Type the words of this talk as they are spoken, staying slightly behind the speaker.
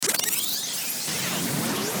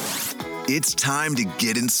It's time to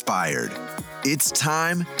get inspired. It's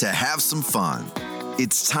time to have some fun.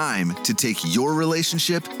 It's time to take your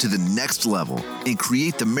relationship to the next level and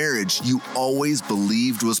create the marriage you always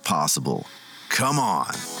believed was possible. Come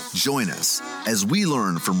on, join us as we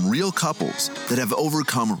learn from real couples that have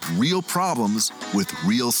overcome real problems with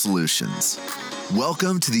real solutions.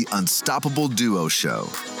 Welcome to the Unstoppable Duo Show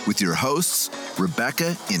with your hosts,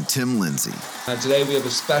 Rebecca and Tim Lindsay. And today we have a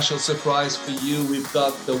special surprise for you. We've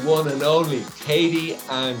got the one and only Katie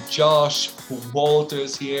and Josh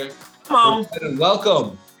Walters here. Come on.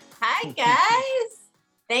 Welcome. Hi, guys.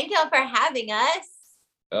 Thank y'all for having us.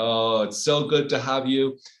 Oh, it's so good to have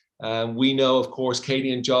you. We know, of course,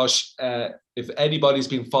 Katie and Josh, if anybody's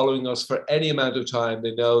been following us for any amount of time,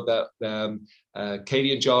 they know that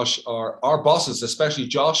Katie and Josh are our bosses, especially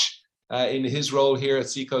Josh in his role here at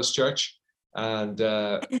Seacoast Church. And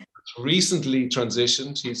recently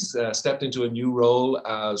transitioned. He's stepped into a new role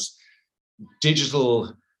as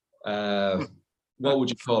digital, what would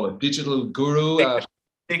you call it? Digital guru.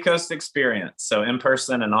 Seacoast experience. So in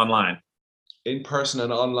person and online. In person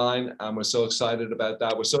and online, and we're so excited about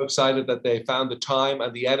that. We're so excited that they found the time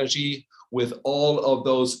and the energy with all of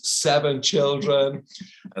those 7 children.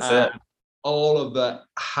 That's it. All of the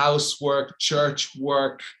housework, church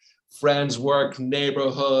work, friends work,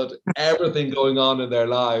 neighborhood, everything going on in their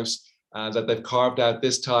lives, and that they've carved out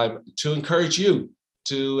this time to encourage you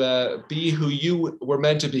to be who you were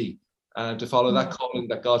meant to be and to follow that calling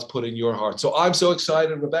that God's put in your heart. So I'm so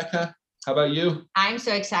excited, Rebecca. How about you? I'm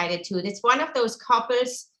so excited too. It's one of those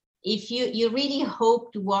couples, if you really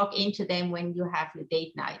hope to walk into them when you have your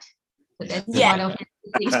date night. So that's one of the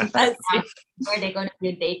things where they're going to be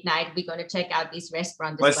a date night. We're going to check out these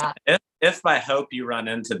restaurants as well. If by hope you run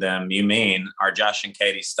into them, you mean are Josh and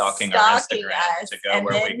Katie stalking our Instagram to go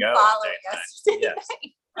where we go? Yes.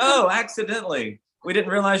 Oh, accidentally. We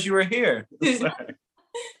didn't realize you were here.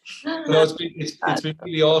 No, it's been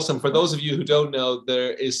really awesome. For those of you who don't know,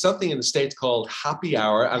 there is something in the States called happy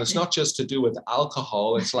hour, and it's not just to do with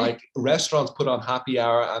alcohol. It's like restaurants put on happy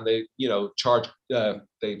hour and they, charge,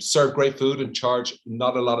 they serve great food and charge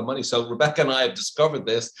not a lot of money. So Rebecca and I have discovered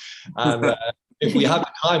this, and if we had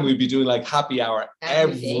the time, we'd be doing like happy hour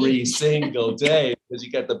every single day because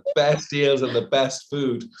you get the best deals and the best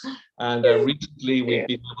food. And recently we've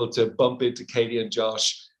been able to bump into Katie and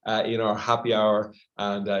Josh in our happy hour,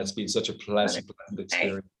 and it's been such a pleasant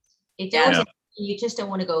experience. You just don't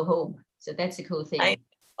want to go home, so that's the cool thing.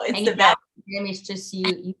 It's the best. It's just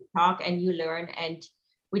you talk and you learn, and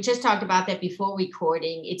we just talked about that before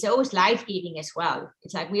recording. It's always life-giving as well.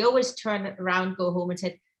 It's like we always turn around, go home and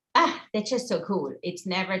said, that's just so cool. It's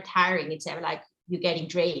never tiring. It's never like you're getting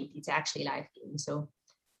drained. It's actually life-giving. So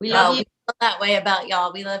we love you. We feel that way about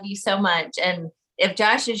y'all. We love you so much. And if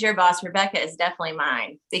Josh is your boss, Rebecca is definitely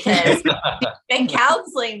mine, because she's been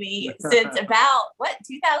counseling me since about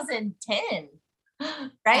 2010,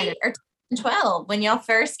 right? Or 2012, when y'all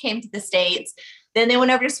first came to the States. Then they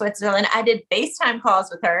went over to Switzerland. I did FaceTime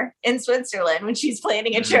calls with her in Switzerland when she's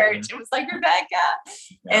planning a church. It was like, Rebecca.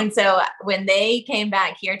 Yeah. And so when they came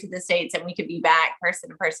back here to the States and we could be back person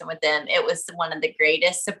to person with them, it was one of the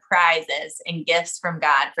greatest surprises and gifts from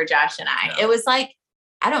God for Josh and I. Yeah. It was like,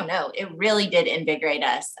 I don't know, it really did invigorate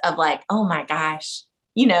us of like, oh my gosh,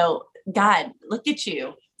 God, look at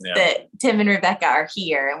you. Yeah. That Tim and Rebecca are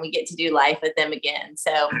here and we get to do life with them again.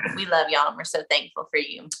 So we love y'all and we're so thankful for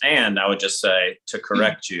you. And I would just say, to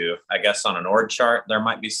correct you, I guess on an org chart, there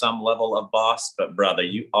might be some level of boss, but brother,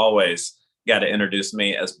 you always got to introduce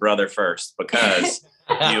me as brother first, because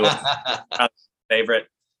you are my favorite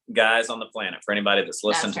guys on the planet. For anybody that's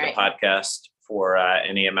listened to the podcast for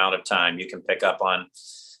any amount of time, you can pick up on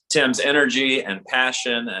Tim's energy and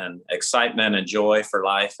passion and excitement and joy for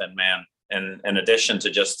life. And man, and in addition to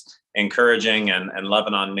just encouraging and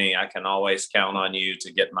loving on me, I can always count on you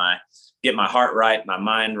to get my heart right, my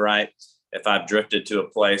mind right. If I've drifted to a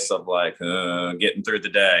place of like getting through the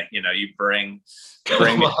day, you bring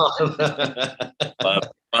me.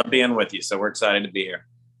 love being with you. So we're excited to be here.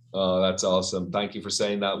 Oh, that's awesome. Thank you for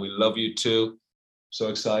saying that. We love you too. So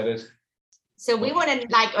excited. So we want to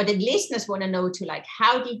or the listeners want to know too,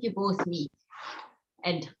 how did you both meet?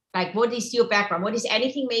 And what is your background? What is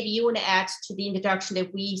anything maybe you want to add to the introduction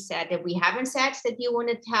that we said that we haven't said that you want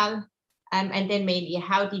to tell? And then mainly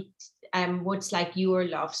how did, what's your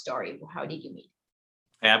love story? How did you meet?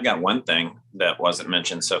 Hey, I've got one thing that wasn't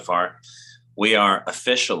mentioned so far. We are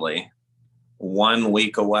officially 1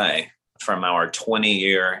 week away from our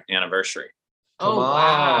 20-year anniversary.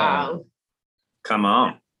 Wow. Come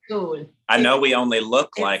on. Cool. I know we only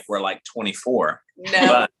look like we're 24. No.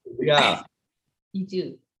 But yeah. You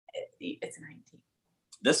do. It's 19.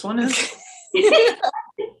 This one is?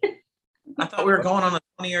 I thought we were going on a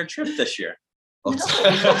 20-year trip this year.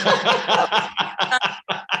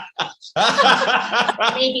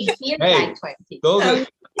 Maybe feel Hey, like 20. those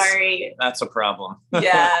Sorry. That's a problem.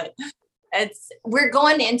 Yeah. We're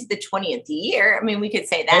going into the 20th year. I mean, we could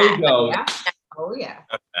say there that. you go. Yeah. Oh, yeah.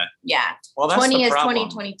 Okay. Yeah. Well, that's 20 the is problem.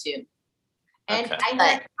 2022. And Okay. I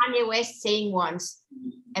heard Kanye West saying once,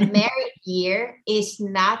 a married year is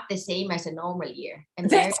not the same as a normal year. A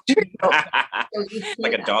married That's true. so you feel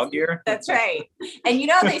Like a that. dog year? That's right. And you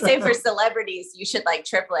know, they say for celebrities, you should like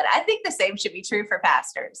triple it. I think the same should be true for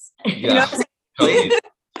pastors. You know Yeah. what I'm Totally.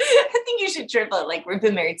 I think you should triple it. Like, we've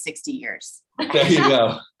been married 60 years. There you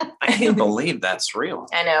go. I can't believe that's real.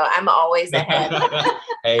 I know. I'm always ahead.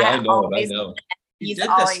 Hey, I know. I always- know. He's did this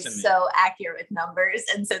always to me. so accurate with numbers.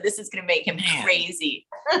 And so this is going to make him Man. crazy.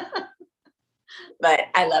 But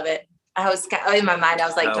I love it. I was in my mind, I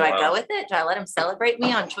was like, Oh, do I wow. go with it? Do I let him celebrate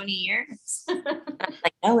me on 20 years? I was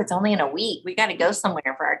like, no, it's only in a week. We got to go somewhere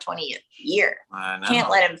for our 20th year. I know.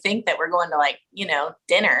 Can't let him think that we're going to, like,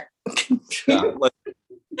 dinner. Yeah.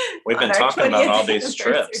 We've been on our talking about 20th all these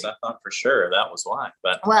anniversary. trips. I thought for sure that was why.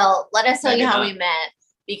 But Well, let us tell Maybe you how not. we met,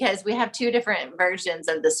 because we have two different versions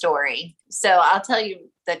of the story. So I'll tell you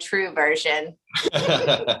the true version.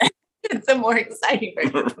 It's a more exciting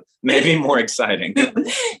version. maybe more exciting.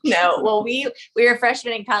 No, well, we were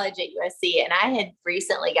freshmen in college at USC, and I had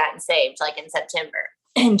recently gotten saved, like in September.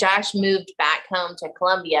 And Josh moved back home to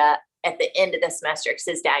Columbia at the end of the semester because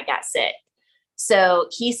his dad got sick. So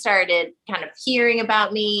he started kind of hearing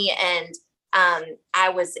about me, and I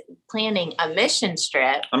was planning a mission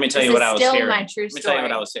trip. Let me tell This you what is I was still hearing. my true Let me tell you what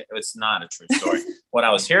story. I was. It's not a true story. What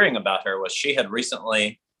I was hearing about her was she had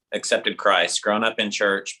recently accepted Christ, grown up in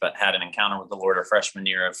church, but had an encounter with the Lord her freshman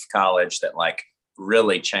year of college that like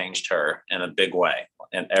really changed her in a big way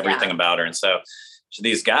and everything about her. And so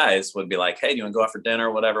these guys would be like, hey, do you want to go out for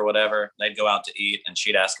dinner? Whatever. They'd go out to eat, and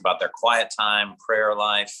she'd ask about their quiet time, prayer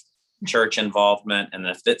life, church involvement. And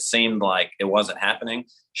if it seemed like it wasn't happening,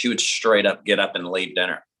 she would straight up get up and leave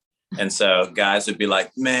dinner. And so guys would be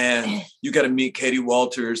like, man, you got to meet Katie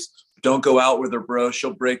Walters. Don't go out with her, bro.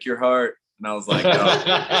 She'll break your heart. And I was like,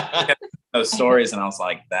 oh, those stories. And I was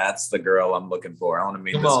like, that's the girl I'm looking for. I want to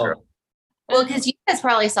meet Come this on. girl. Well, because you guys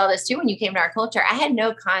probably saw this too when you came to our culture. I had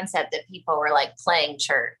no concept that people were like playing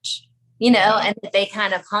church, and that they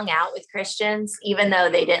kind of hung out with Christians, even though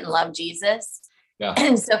they didn't love Jesus. Yeah.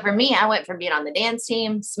 And so for me, I went from being on the dance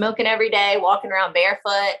team, smoking every day, walking around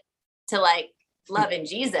barefoot, to like loving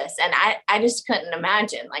Jesus. And I just couldn't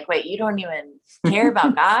imagine, like, wait, you don't even care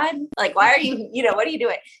about God? Like, why are you, what are you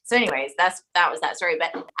doing? So anyways, that was that story.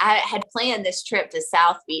 But I had planned this trip to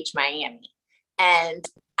South Beach, Miami. And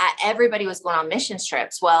everybody was going on mission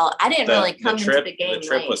trips. Well, I didn't really come into the game. The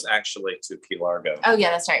trip late. was actually to Key Largo. Oh yeah,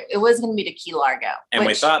 that's right. It was going to be to Key Largo. And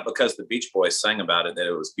we thought because the Beach Boys sang about it that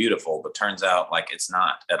it was beautiful, but turns out like it's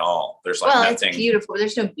not at all. There's like nothing. It's beautiful.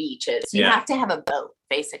 There's no beaches. You have to have a boat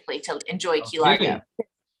basically to enjoy Key Largo. Really?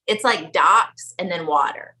 It's like docks and then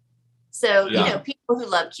water. So, people who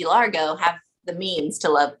love Key Largo have the means to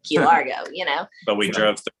love Key Largo, But we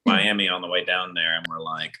drove through Miami on the way down there, and we're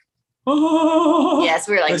like, oh, yes,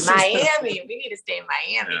 we were like, this is- Miami, we need to stay in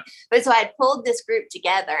Miami. Yeah. But so I pulled this group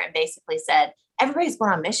together and basically said, everybody's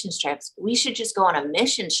going on mission trips. We should just go on a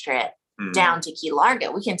mission trip down to Key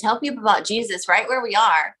Largo. We can tell people about Jesus right where we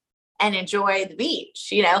are and enjoy the beach,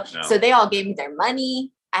 No. So they all gave me their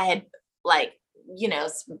money. I had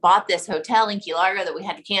bought this hotel in Key Largo that we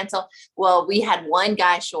had to cancel. Well, we had one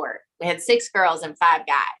guy short. We had 6 girls and 5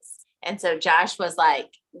 guys. And so Josh was like,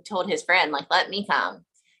 told his friend, like, let me come.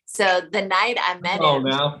 So the night I met him.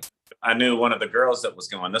 Now. I knew one of the girls that was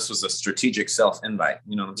going. This was a strategic self-invite.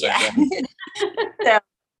 You know what I'm saying? So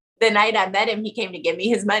the night I met him, he came to give me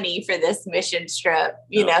his money for this mission trip,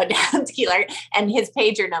 down to Key Largo, and his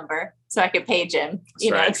pager number so I could page him.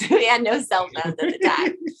 That's right. So we had no cell phones at the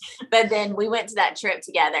time. But then we went to that trip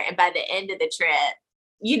together, and by the end of the trip,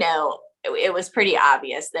 it was pretty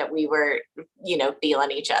obvious that we were,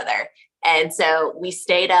 feeling each other. And so we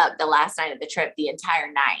stayed up the last night of the trip the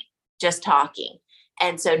entire night, just talking.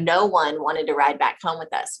 And so no one wanted to ride back home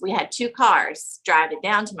with us. We had 2 cars driving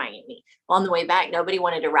down to Miami. Well, on the way back, nobody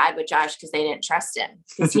wanted to ride with Josh because they didn't trust him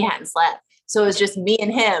because he hadn't slept. So it was just me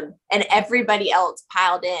and him, and everybody else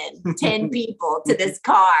piled in, 10 people to this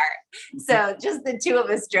car. So just the 2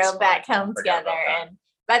 of us drove back home together. And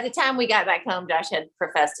by the time we got back home, Josh had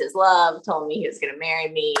professed his love, told me he was going to marry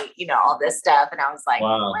me, all this stuff. And I was like,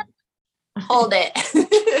 Wow. Hold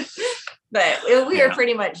it. But we were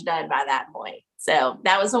pretty much done by that point. So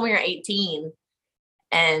that was when we were 18,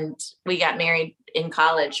 and we got married in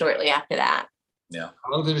college shortly after that. Yeah.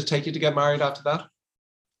 How long did it take you to get married after that?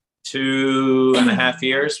 2.5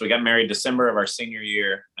 years. We got married December of our senior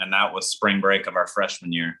year, and that was spring break of our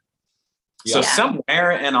freshman year. So Yeah.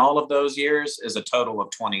 somewhere in all of those years is a total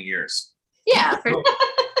of 20 years. Yeah.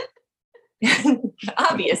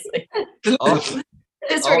 Obviously. Awesome.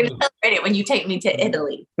 Just we're going to celebrate it when you take me to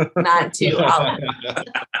Italy, not to Holland.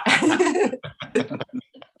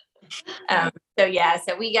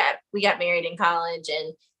 So we got married in college,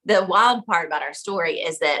 and the wild part about our story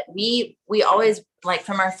is that we always, like,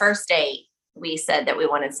 from our first date, we said that we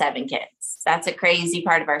wanted 7 kids. That's a crazy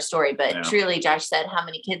part of our story, but truly, Josh said, "How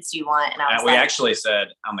many kids do you want?" And we actually said,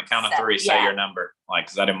 on the count of 3, say your number. Like,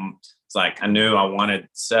 because I didn't. It's like I knew I wanted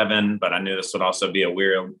 7, but I knew this would also be a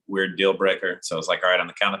weird deal breaker. So it's like, all right, on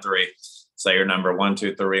the count of 3, say your number, 1,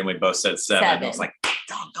 2, 3, and we both said 7. And I was like,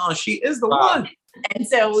 doggone, she is the one. And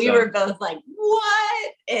so we were both like,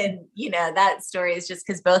 what? And, that story is just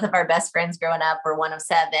because both of our best friends growing up were one of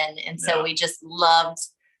 7. And so we just loved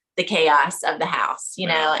the chaos of the house,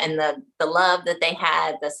 and the love that they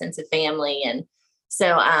had, the sense of family. And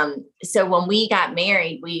so when we got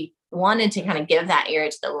married, we wanted to kind of give that area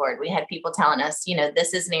to the Lord. We had people telling us,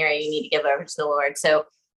 this is an area you need to give over to the Lord. So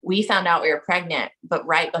we found out we were pregnant, but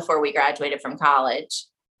right before we graduated from college,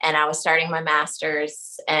 and I was starting my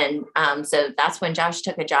master's. And so that's when Josh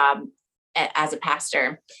took a job as a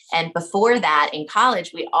pastor. And before that, in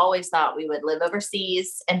college, we always thought we would live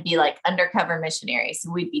overseas and be like undercover missionaries.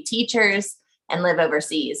 So we'd be teachers and live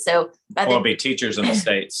overseas. So we'll be teachers in the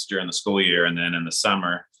States during the school year, and then in the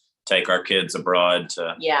summer, take our kids abroad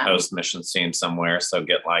to host mission team somewhere. So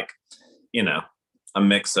get like, a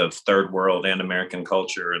mix of third world and American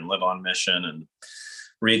culture and live on mission and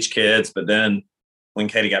reach kids. But then when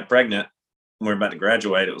Katie got pregnant, and we were about to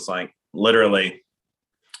graduate, it was like literally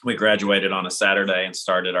we graduated on a Saturday and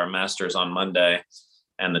started our master's on Monday.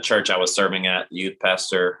 And the church I was serving at, youth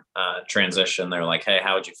pastor transition, they were like, "Hey,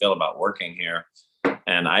 how would you feel about working here?"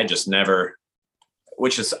 And I just never,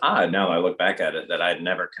 which is odd now that I look back at it, that I'd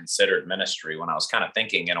never considered ministry when I was kind of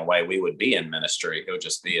thinking in a way we would be in ministry. It would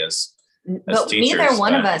just be as but teachers, neither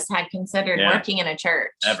one of us had considered working in a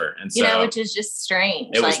church ever. And so, which is just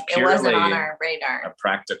strange. It was it wasn't on our radar. A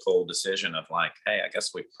practical decision of like, hey, I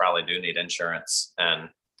guess we probably do need insurance, and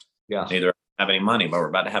neither have any money, but we're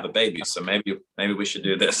about to have a baby. So maybe we should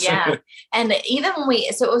do this. Yeah. And even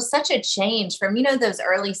so it was such a change from, those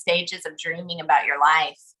early stages of dreaming about your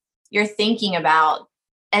life. You're thinking about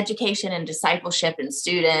education and discipleship and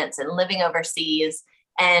students and living overseas.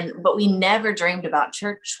 But we never dreamed about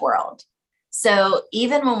church world. So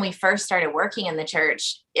even when we first started working in the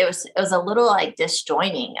church, it was a little like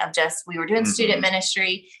disjoining of just, we were doing student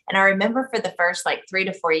ministry. And I remember for the first like 3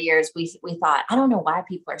 to 4 years, we thought, I don't know why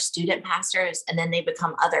people are student pastors and then they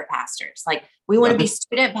become other pastors. Like, we want to be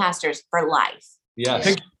student pastors for life.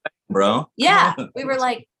 Yeah. Bro. Yeah. We were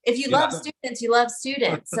like, if you love students, you love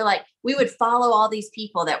students. So like, we would follow all these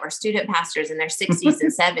people that were student pastors in their 60s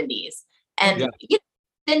and 70s. And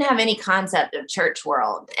didn't have any concept of church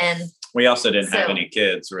world. And we also didn't have any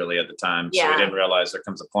kids really at the time. So we didn't realize there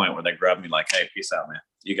comes a point where they grab me like, "Hey, peace out, man.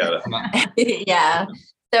 You gotta." Yeah.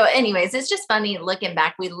 So anyways, it's just funny looking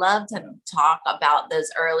back. We love to talk about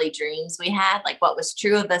those early dreams we had, like what was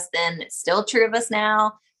true of us then, it's still true of us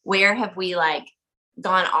now. Where have we like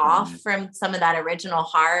gone off from some of that original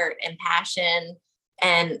heart and passion?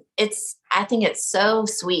 And I think it's so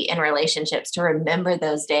sweet in relationships to remember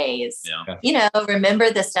those days, remember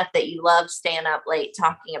the stuff that you love staying up late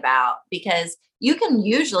talking about, because you can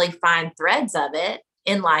usually find threads of it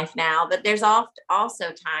in life now, but there's also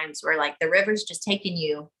times where like the river's just taking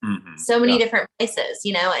you so many different places,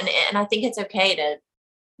 and I think it's okay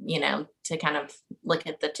to, to kind of look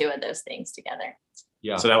at the two of those things together.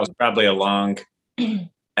 Yeah. So that was probably a long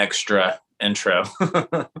extra intro.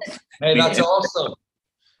 Hey, that's awesome.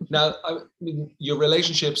 Now, I mean, your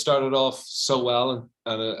relationship started off so well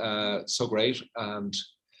and so great, and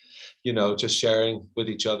just sharing with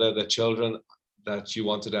each other the children that you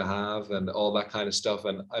wanted to have and all that kind of stuff.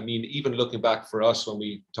 And I mean, even looking back for us when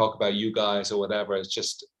we talk about you guys or whatever, it's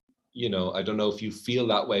just, I don't know if you feel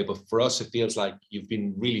that way, but for us, it feels like you've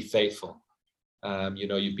been really faithful.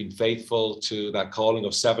 You've been faithful to that calling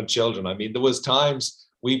of 7 children. I mean, there was times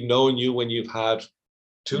we've known you when you've had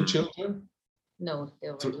 2 children. No,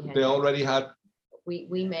 they already had.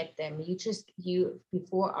 We met them. You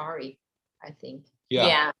before Ari, I think.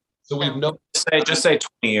 Yeah. So we've known. Just say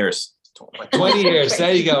 20 years. 20 years.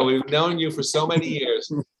 There you go. We've known you for so many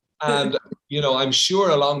years, and I'm sure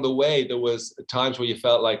along the way there was times where you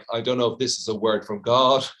felt like, I don't know if this is a word from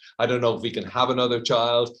God. I don't know if we can have another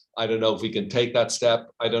child. I don't know if we can take that step.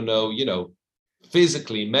 I don't know.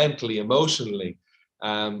 Physically, mentally, emotionally.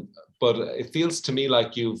 But it feels to me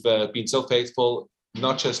like you've been so faithful,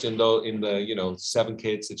 not just in the 7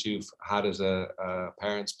 kids that you've had as a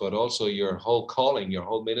parents, but also your whole calling, your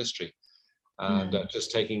whole ministry, and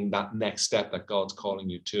just taking that next step that God's calling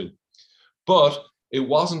you to. But it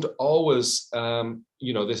wasn't always,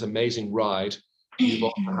 this amazing ride. You've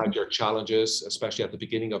also had your challenges, especially at the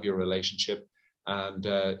beginning of your relationship.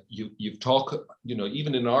 And you've talked,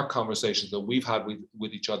 even in our conversations that we've had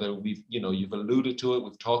with each other, you've alluded to it.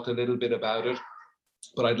 We've talked a little bit about it.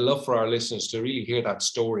 But I'd love for our listeners to really hear that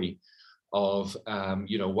story of,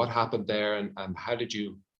 what happened there and how did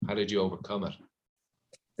you overcome it?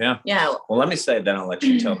 Yeah. Well, let me say, then I'll let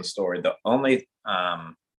you tell the story. The only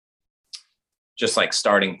just like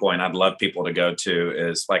starting point I'd love people to go to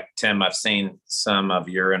is like, Tim, I've seen some of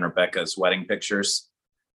your and Rebecca's wedding pictures,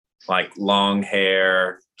 like long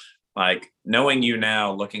hair, like knowing you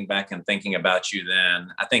now, looking back and thinking about you then,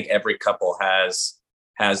 I think every couple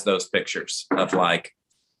has those pictures of like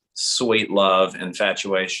sweet love,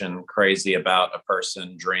 infatuation, crazy about a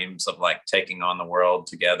person, dreams of like taking on the world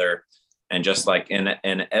together. And just like in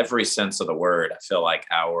every sense of the word, I feel like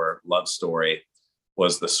our love story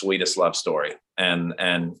was the sweetest love story, and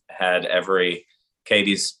had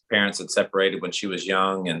Katie's parents had separated when she was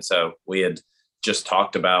young. And so we had just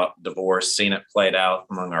talked about divorce, seen it played out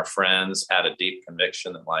among our friends, had a deep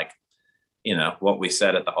conviction that like, what we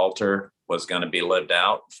said at the altar was going to be lived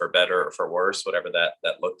out for better or for worse, whatever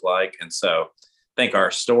that looked like. And so I think our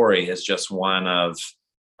story is just one of,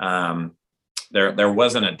 there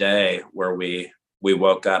wasn't a day where we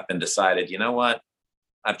woke up and decided, you know what,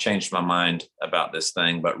 I've changed my mind about this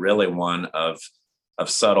thing, but really one of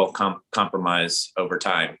subtle compromise over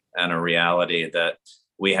time, and a reality that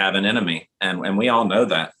we have an enemy, and we all know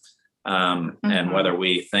that. And whether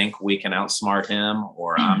we think we can outsmart him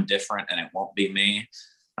or I'm different and it won't be me,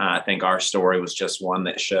 I think our story was just one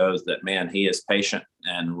that shows that, man, he is patient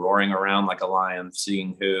and roaring around like a lion,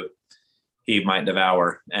 seeing who he might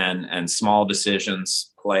devour, and small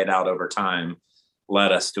decisions played out over time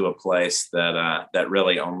led us to a place that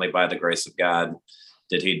really only by the grace of God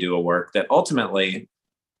did he do a work that ultimately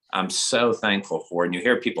I'm so thankful for. And you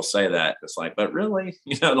hear people say that, it's like, but really,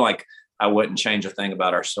 like I wouldn't change a thing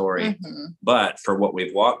about our story. But for what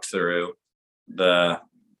we've walked through, the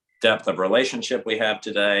depth of relationship we have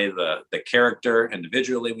today, the character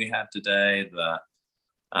individually we have today,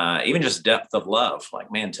 the even just depth of love, like,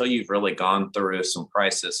 man, until you've really gone through some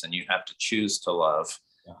crisis and you have to choose to love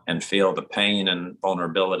and feel the pain and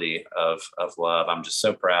vulnerability of love. I'm just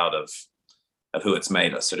so proud of who it's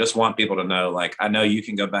made us. So just want people to know, like, I know you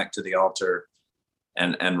can go back to the altar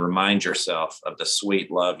and remind yourself of the sweet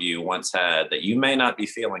love you once had that you may not be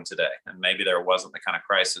feeling today. And maybe there wasn't the kind of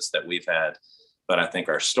crisis that we've had, but I think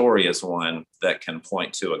our story is one that can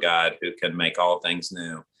point to a God who can make all things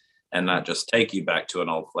new and not just take you back to an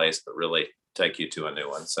old place, but really take you to a new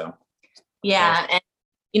one. So, yeah. And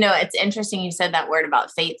it's interesting you said that word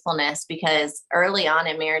about faithfulness, because early on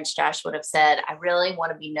in marriage, Josh would have said, I really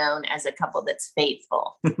want to be known as a couple that's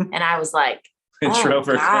faithful. And I was like, oh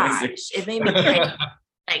gosh, it made me crazy.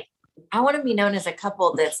 Like, I want to be known as a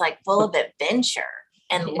couple that's like full of adventure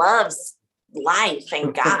and loves life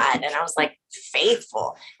and God. And I was like,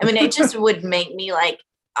 faithful. I mean, it just would make me like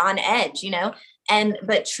on edge,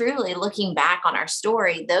 but truly looking back on our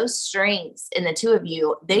story, those strengths in the two of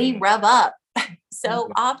you, they rub up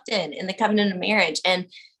so often in the covenant of marriage. And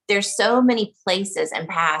there's so many places and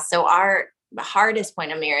paths. So our hardest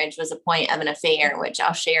point of marriage was a point of an affair, which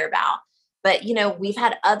I'll share about. But, we've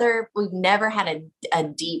never had a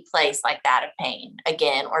deep place like that of pain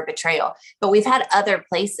again, or betrayal, but we've had other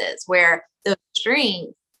places where the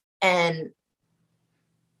strength and,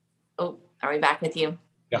 are we back with you?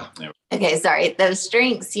 Yeah. Okay. Sorry. Those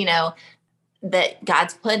strengths, that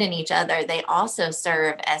God's put in each other, they also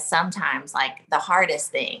serve as sometimes like the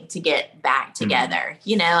hardest thing to get back together,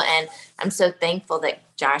 and I'm so thankful that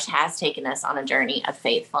Josh has taken us on a journey of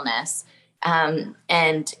faithfulness.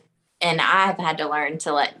 And I've had to learn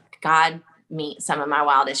to let God meet some of my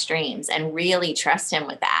wildest dreams and really trust him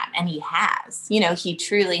with that. And he has, he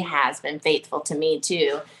truly has been faithful to me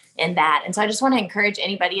too in that. And so I just want to encourage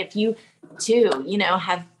anybody, if you too,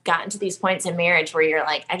 have gotten to these points in marriage where you're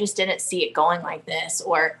like, I just didn't see it going like this.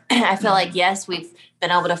 Or I feel like, yes, we've been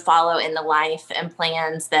able to follow in the life and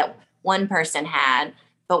plans that one person had,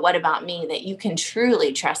 but what about me? That you can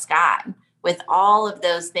truly trust God with all of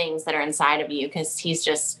those things that are inside of you, because he's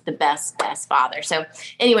just the best father. So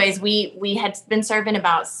anyways, we had been serving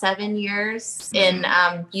about 7 years in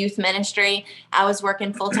youth ministry. I was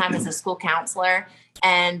working full-time as a school counselor.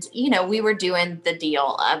 And, we were doing the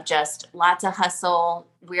deal of just lots of hustle.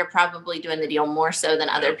 We are probably doing the deal more so than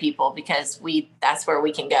other people because that's where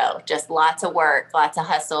we can go. Just lots of work, lots of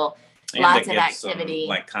hustle, And lots to of give activity.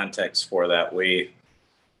 some context for that,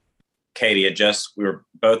 Katie we were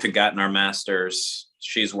both had gotten our masters.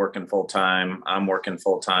 She's working full time. I'm working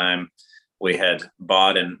full time. We had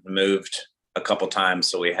bought and moved a couple times.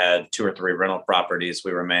 So we had 2 or 3 rental properties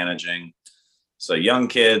we were managing. So young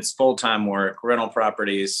kids, full-time work, rental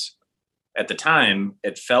properties. At the time,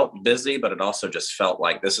 it felt busy, but it also just felt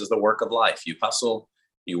like this is the work of life. You hustle,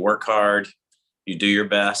 you work hard, you do your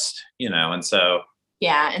best, and so.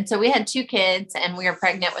 Yeah. And so we had 2 kids and we were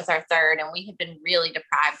pregnant with our third, and we had been really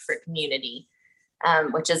deprived for community,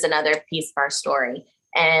 which is another piece of our story.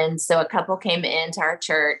 And so a couple came into our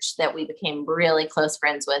church that we became really close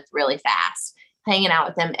friends with really fast, hanging out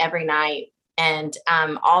with them every night. And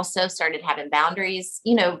also started having boundaries,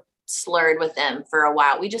 slurred with them for a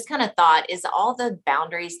while. We just kind of thought, is all the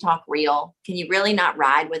boundaries talk real? Can you really not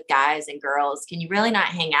ride with guys and girls? Can you really not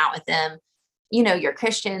hang out with them? You're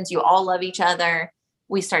Christians, you all love each other.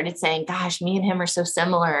 We started saying, gosh, me and him are so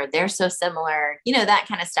similar. They're so similar, that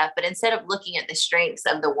kind of stuff. But instead of looking at the strengths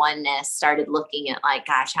of the oneness, started looking at like,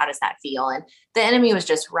 gosh, how does that feel? And the enemy was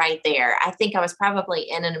just right there. I think I was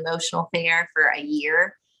probably in an emotional affair for a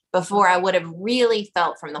year before I would have really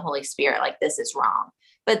felt from the Holy Spirit, like this is wrong.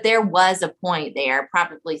 But there was a point there,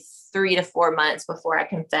 probably 3 to 4 months before I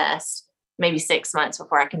confessed, maybe 6 months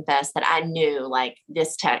before I confessed, that I knew like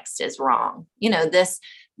this text is wrong.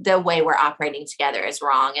 The way we're operating together is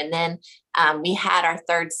wrong. And then we had our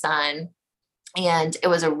third son, and it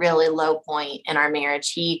was a really low point in our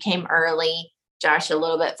marriage. He came early. Josh a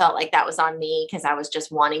little bit felt like that was on me because I was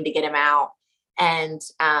just wanting to get him out. And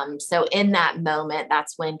so in that moment,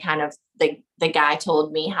 that's when kind of the guy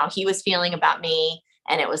told me how he was feeling about me,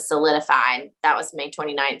 and it was solidified. That was May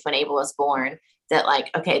 29th when Abel was born, that like,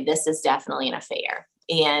 okay, this is definitely an affair.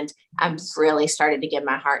 And I'm really started to give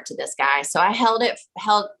my heart to this guy. So I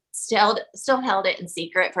still held it in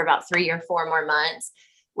secret for about 3 or 4 more months,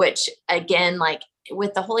 which again, like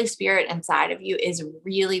with the Holy Spirit inside of you is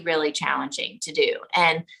really, really challenging to do.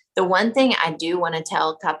 And the one thing I do want to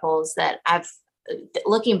tell couples that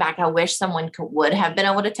looking back, I wish someone would have been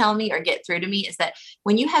able to tell me or get through to me, is that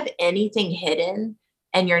when you have anything hidden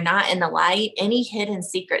and you're not in the light, any hidden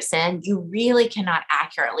secret sin, you really cannot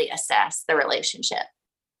accurately assess the relationship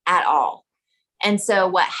at all. And so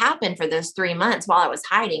what happened for those 3 months while I was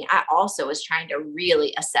hiding, I also was trying to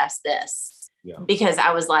really assess this because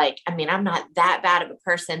I was like, I mean, I'm not that bad of a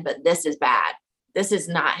person, but this is bad. This is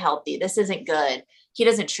not healthy. This isn't good. He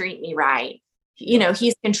doesn't treat me right.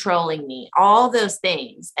 He's controlling me, all those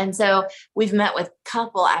things. And so we've met with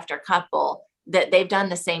couple after couple that they've done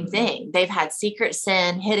the same thing. They've had secret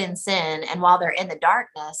sin, hidden sin. And while they're in the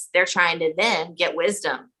darkness, they're trying to then get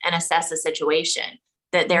wisdom and assess a situation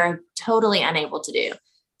that they're totally unable to do.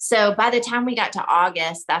 So by the time we got to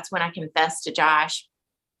August, that's when I confessed to Josh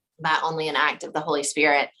by only an act of the Holy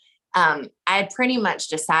Spirit. I had pretty much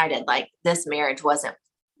decided like this marriage wasn't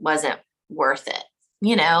worth it.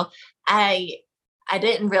 I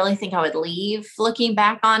didn't really think I would leave looking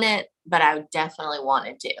back on it, but I definitely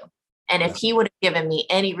wanted to. And if he would have given me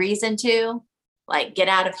any reason to, like, get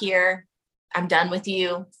out of here, I'm done with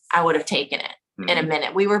you, I would have taken it in a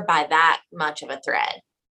minute. We were by that much of a thread.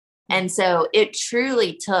 And so it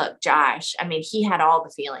truly took Josh. I mean, he had all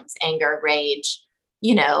the feelings, anger, rage,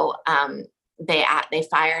 they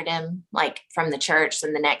fired him like from the church.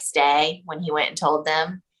 And the next day when he went and told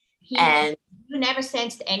them, and you never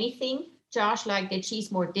sensed anything, Josh, like that she's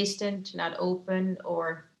more distant, not open,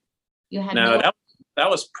 or you had that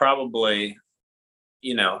was probably,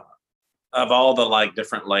 of all the like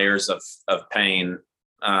different layers of pain,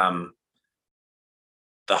 the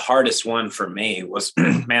hardest one for me was,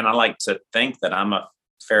 man, I like to think that I'm a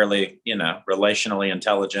fairly, relationally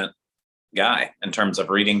intelligent guy in terms of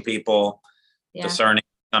reading people, discerning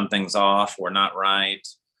something's off or not right,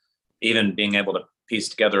 even being able to piece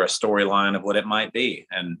together a storyline of what it might be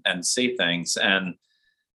and see things. And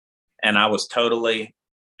I was totally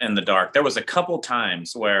in the dark. There was a couple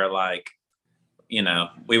times where like,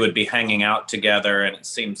 we would be hanging out together and it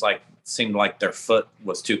seemed like their foot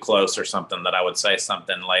was too close or something, that I would say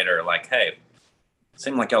something later like, hey, it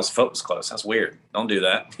seemed like y'all's foot was close. That's weird. Don't do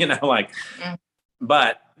that.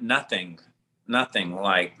 But nothing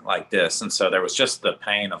like this. And so there was just the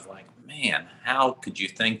pain of like, man, how could you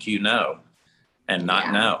think and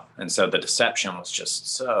not know? And so the deception was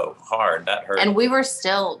just so hard. That hurt. And we were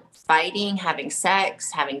still fighting, having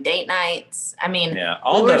sex, having date nights. I mean,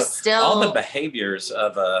 all the behaviors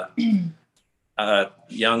of a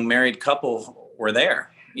young married couple were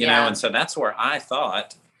there, you know? And so that's where I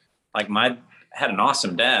thought, like, had an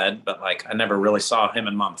awesome dad, but like, I never really saw him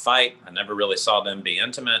and mom fight. I never really saw them be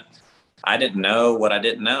intimate. I didn't know what I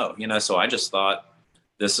didn't know, you know? So I just thought,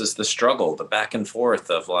 this is the struggle, the back and forth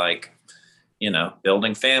of like, you know,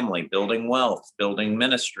 building family, building wealth, building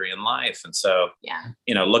ministry and life. And so,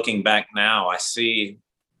 you know, looking back now, I see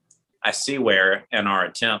where in our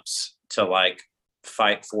attempts to like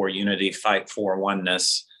fight for unity, fight for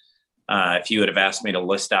oneness, if you would have asked me to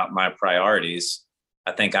list out my priorities,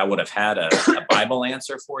 I think I would have had a Bible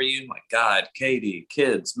answer for you, like God, Katie,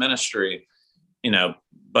 kids, ministry, you know,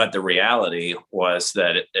 but the reality was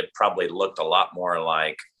that it probably looked a lot more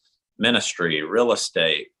like ministry, real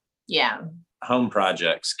estate, home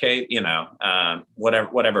projects, Kate, you know,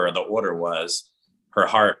 whatever the order was, her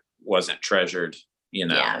heart wasn't treasured, you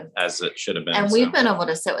know, as it should have been. And we've been able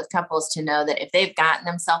to sit with couples to know that if they've gotten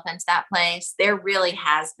themselves into that place, there really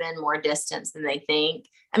has been more distance than they think.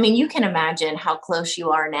 I mean, you can imagine how close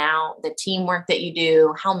you are now, the teamwork that you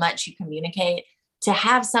do, how much you communicate. To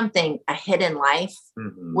have something, a hidden life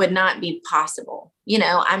would not be possible. You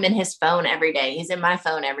know, I'm in his phone every day. He's in my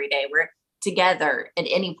phone every day. We're together at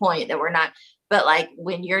any point that we're not. But like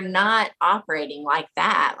when you're not operating like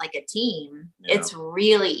that, like a team, it's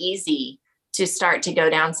really easy to start to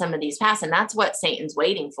go down some of these paths. And that's what Satan's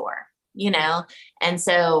waiting for, you know? And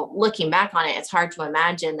so looking back on it, it's hard to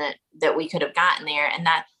imagine that we could have gotten there,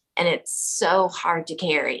 and it's so hard to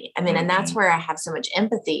carry. I mean, and that's where I have so much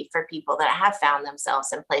empathy for people that have found themselves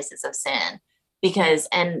in places of sin, because,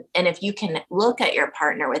 and if you can look at your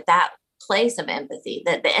partner with that place of empathy,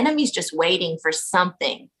 that the enemy's just waiting for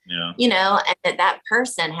something, you know, and that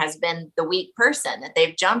person has been the weak person that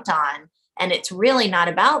they've jumped on. And it's really not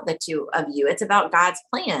about the two of you. It's about God's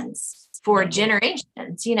plans for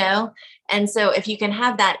generations, you know? And so if you can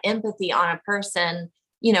have that empathy on a person,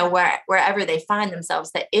 you know, wherever they find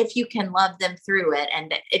themselves, that if you can love them through it,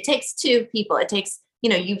 and it takes two people, it takes, you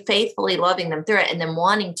know, you faithfully loving them through it and then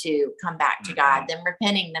wanting to come back to God, them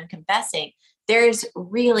repenting, them confessing, there's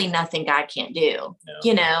really nothing God can't do,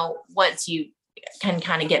 you know, once you can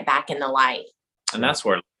kind of get back in the light. And that's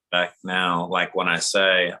where back now, like when I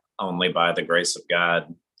say only by the grace of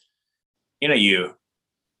God, you know, you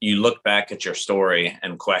look back at your story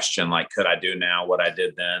and question, like, could I do now what I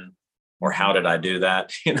did then? Or how did I do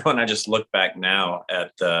that? You know, and I just look back now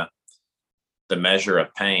at the measure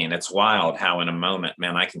of pain. It's wild how in a moment,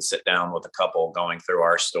 man, I can sit down with a couple going through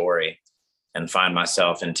our story and find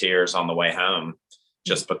myself in tears on the way home,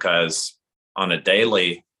 just because on a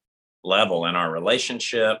daily level in our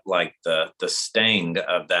relationship, like the sting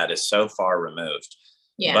of that is so far removed.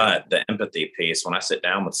 But the empathy piece, when I sit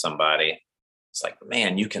down with somebody, it's like,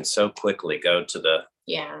 man, you can so quickly go to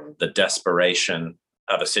the desperation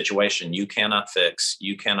of a situation you cannot fix,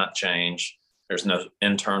 you cannot change. There's no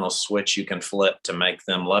internal switch you can flip to make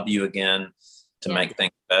them love you again, to make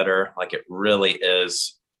things better. Like it really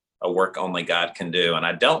is a work only God can do. And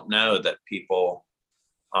I don't know that people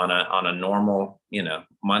on a normal, you know,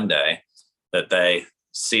 Monday, that they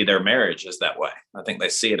see their marriage as that way. I think they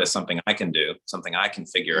see it as something I can do, something I can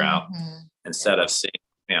figure out, instead of seeing,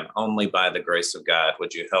 man, only by the grace of God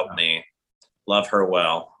would you help me love her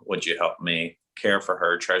well. Would you help me care for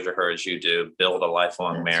her, treasure her as you do, build a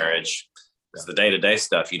lifelong marriage? Because the day-to-day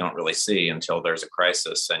stuff you don't really see until there's a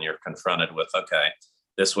crisis and you're confronted with, okay,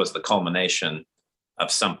 this was the culmination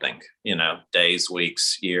of something, you know, days,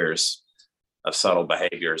 weeks, years of subtle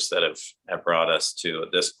behaviors that have brought us to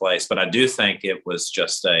this place. But I do think it was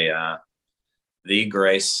just the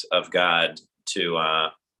grace of God to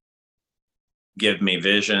give me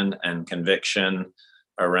vision and conviction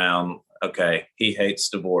around, okay, he hates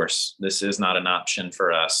divorce. This is not an option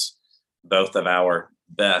for us. Both of our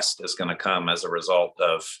best is going to come as a result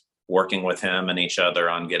of working with him and each other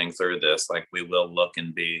on getting through this. Like we will look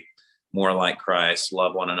and be more like Christ,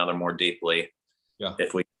 love one another more deeply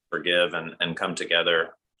if we forgive and come together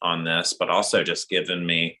on this. But also just given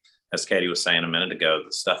me, as Katie was saying a minute ago,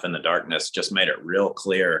 the stuff in the darkness just made it real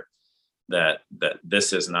clear that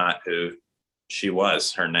this is not who she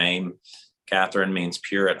was. Her name, Catherine, means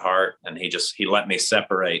pure at heart. And he let me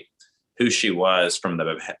separate who she was from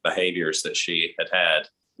the behaviors that she had,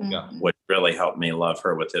 which really helped me love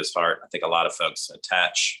her with his heart. I think a lot of folks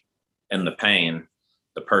attach in the pain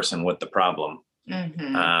the person with the problem,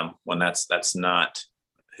 when that's not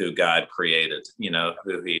who God created, you know,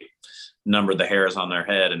 who he numbered the hairs on their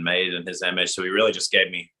head and made in his image. So he really just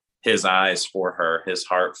gave me his eyes for her, his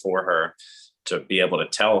heart for her, to be able to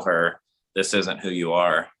tell her, this isn't who you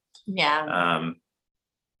are.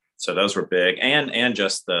 So those were big. And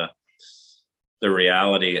just the the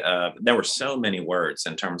reality of, there were so many words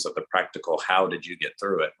in terms of the practical, how did you get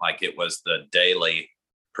through it? Like it was the daily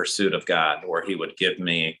pursuit of God, where he would give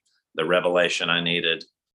me the revelation I needed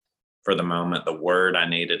for the moment, the word I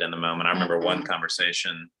needed in the moment. I remember one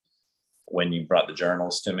conversation when you brought the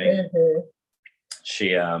journals to me.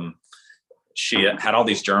 She had all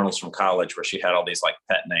these journals from college where she had all these like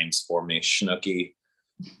pet names for me: Schnooky,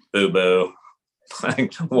 Boo Boo,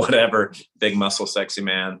 like whatever, big muscle, sexy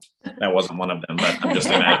man. That wasn't one of them, but I'm just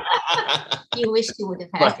imagining. You wish you would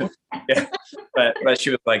have had. Yeah. But she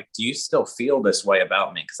was like, do you still feel this way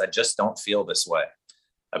about me? Because I just don't feel this way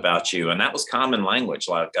about you. And that was common language,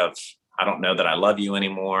 like of, I don't know that I love you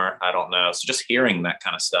anymore. I don't know. So just hearing that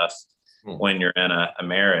kind of stuff when you're in a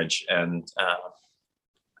marriage, and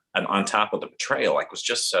on top of the betrayal, like, was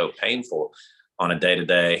just so painful on a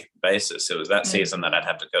day-to-day basis. It was that season that I'd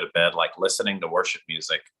have to go to bed, like listening to worship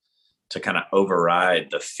music to kind of override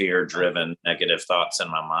the fear-driven negative thoughts in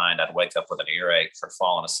my mind. I'd wake up with an earache for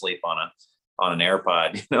falling asleep on an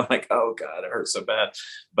AirPod, like, oh God, it hurts so bad.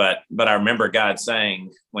 But I remember God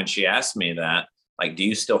saying, when she asked me that, like, do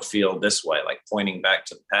you still feel this way? Like pointing back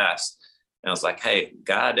to the past. And I was like, hey,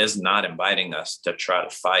 God is not inviting us to try to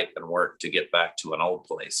fight and work to get back to an old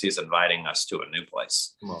place. He's inviting us to a new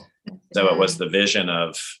place. Wow. So it was the vision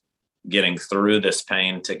of getting through this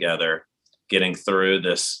pain together, getting through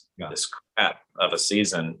this crap of a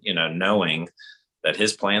season, knowing that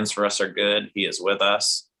his plans for us are good. He is with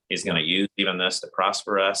us. He's going to use even this to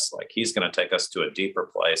prosper us. Like, he's going to take us to a deeper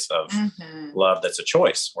place of love. That's a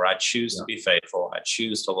choice where I choose to be faithful. I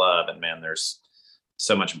choose to love. And man, there's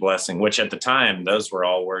so much blessing, which at the time, those were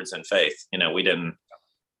all words in faith. We didn't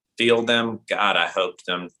feel them. God, I hoped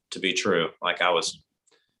them to be true. Like, I was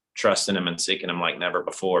trusting him and seeking him like never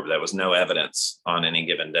before, but there was no evidence on any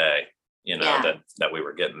given day, that we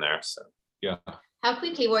were getting there. So, yeah. How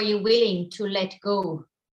quickly were you willing to let go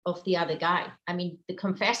of the other guy? I mean, the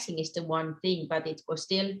confessing is the one thing, but it was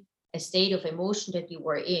still a state of emotion that you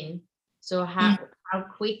were in. So how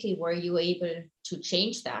quickly were you able to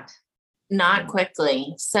change that? Not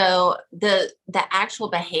quickly. So the actual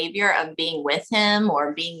behavior of being with him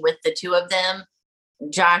or being with the two of them,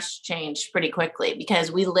 Josh changed pretty quickly because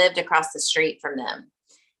we lived across the street from them.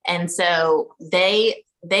 And so they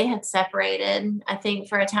had separated, I think,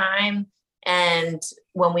 for a time. And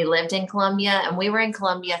when we lived in Columbia, and we were in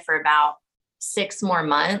Columbia for about 6 more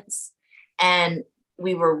months, and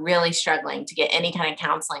we were really struggling to get any kind of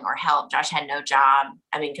counseling or help. Josh had no job.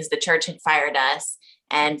 I mean, because the church had fired us.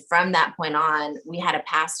 And from that point on, we had a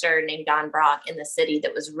pastor named Don Brock in the city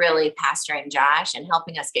that was really pastoring Josh and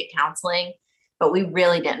helping us get counseling. But we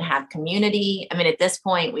really didn't have community. I mean, at this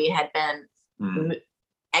point, we had been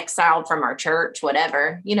exiled from our church,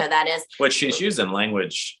 whatever, that is. Which she's using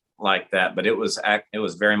language like that, but it was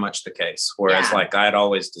very much the case. Whereas like I'd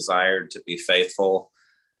always desired to be faithful,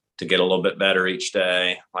 to get a little bit better each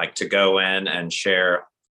day, like to go in and share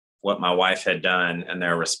what my wife had done, and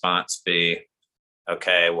their response be,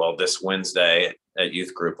 okay, well, this Wednesday at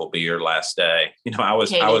youth group will be your last day. I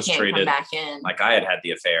was treated like I had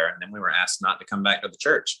the affair, and then we were asked not to come back to the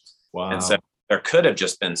church. Wow. And so there could have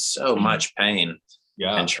just been so much pain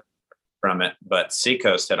and from it. But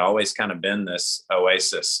Seacoast had always kind of been this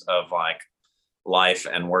oasis of like life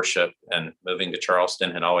and worship, and moving to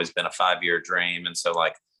Charleston had always been a 5-year dream. And so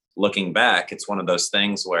like looking back, it's one of those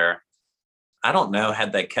things where I don't know,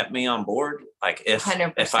 had they kept me on board, like if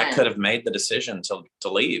 100%. If I could have made the decision to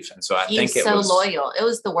leave. And so I think it was so loyal. It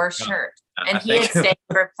was the worst church. And he had stayed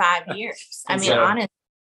for 5 years. I mean, honestly.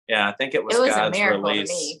 Yeah, I think it was God's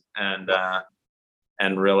release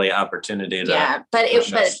and really opportunity to but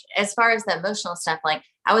as far as the emotional stuff, like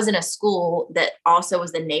I was in a school that also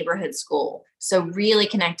was the neighborhood school, so really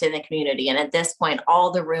connected in the community. And at this point,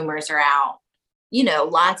 all the rumors are out.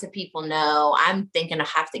 Lots of people know. I'm thinking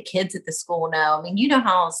half the kids at the school know. I mean,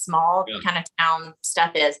 how small kind of town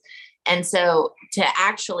stuff is. And so to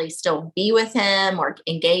actually still be with him or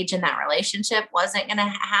engage in that relationship wasn't going to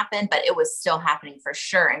happen, but it was still happening for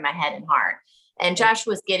sure in my head and heart. And Josh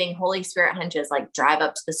was getting Holy Spirit hunches, like drive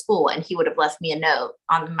up to the school, and he would have left me a note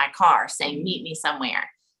on my car saying, meet me somewhere.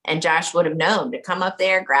 And Josh would have known to come up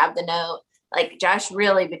there, grab the note. Like Josh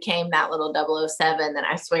really became that little 007 that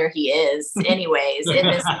I swear he is anyways in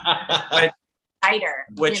this fighter.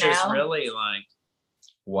 Which is really like,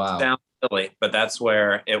 wow. Sounds silly, but that's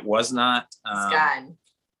where it was not. God.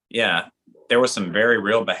 Yeah. There was some very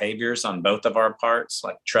real behaviors on both of our parts.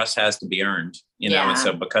 Like trust has to be earned, and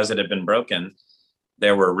so because it had been broken,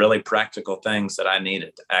 there were really practical things that I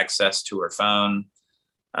needed: access to her phone.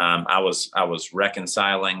 I was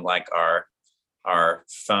reconciling like our our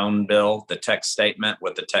phone bill, the text statement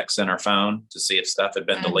with the text center phone to see if stuff had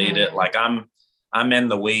been deleted. Like I'm in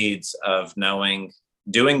the weeds of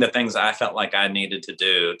doing the things I felt like I needed to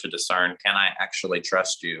do to discern, can I actually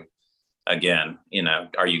trust you again?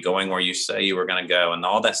 Are you going where you say you were going to go? And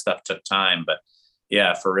all that stuff took time. But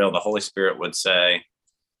yeah, for real, the Holy Spirit would say,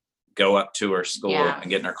 go up to her school and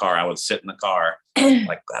get in her car. I would sit in the car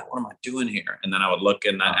like, God, what am I doing here? And then I would look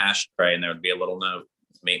in that ashtray and there would be a little note,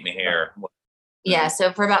 meet me here. Yeah.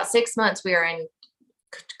 So for about 6 months, we were in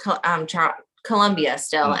Columbia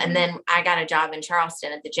still. And then I got a job in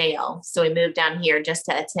Charleston at the jail. So we moved down here just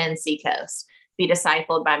to attend Seacoast, be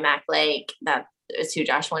discipled by Mac Lake. That is who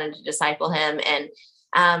Josh wanted to disciple him.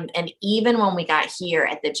 And even when we got here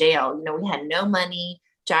at the jail, we had no money.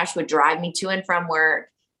 Josh would drive me to and from work,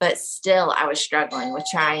 but still I was struggling with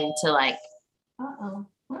trying to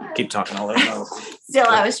keep talking all over. Still,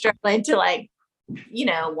 I was struggling to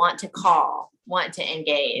want to call, want to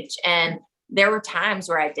engage. And there were times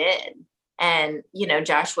where I did. And,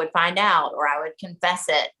 Josh would find out, or I would confess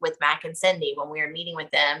it with Mac and Cindy when we were meeting with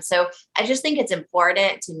them. So I just think it's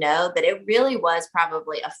important to know that it really was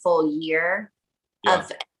probably a full year of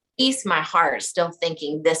at least my heart still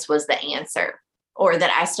thinking this was the answer, or that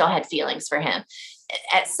I still had feelings for him.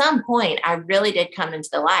 At some point, I really did come into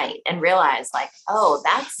the light and realize oh,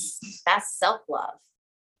 that's self-love.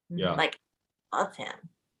 Yeah. I love him.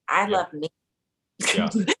 I love me. Yeah.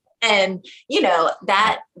 And,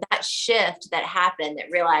 that shift that happened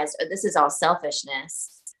that realized, oh, this is all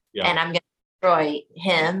selfishness and I'm going to destroy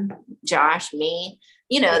him, Josh, me,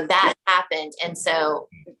 that happened. And so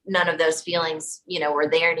none of those feelings, were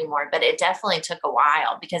there anymore, but it definitely took a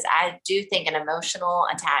while because I do think an emotional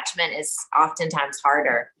attachment is oftentimes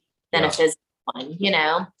harder than a physical one,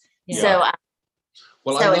 So,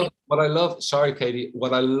 what I love, sorry, Katie,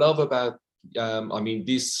 what I love about,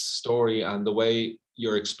 this story and the way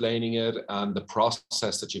you're explaining it and the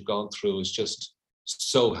process that you've gone through is just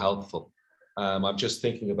so helpful. I'm just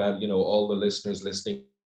thinking about, all the listeners listening,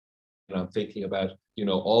 and I'm thinking about,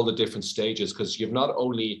 all the different stages, because you've not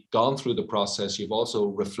only gone through the process, you've also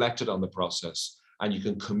reflected on the process, and you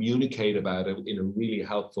can communicate about it in a really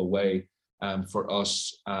helpful way for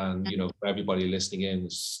us and, for everybody listening in.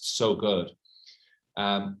 It's so good.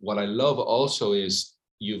 What I love also is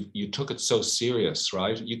you took it so serious,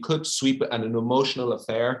 right? You could sweep it, and an emotional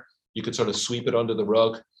affair, you could sort of sweep it under the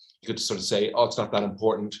rug. You could sort of say, oh, it's not that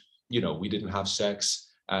important. We didn't have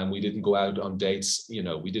sex and we didn't go out on dates.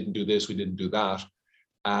 We didn't do this, we didn't do that.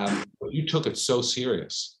 But you took it so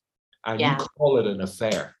serious and you call it an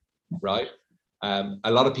affair, right?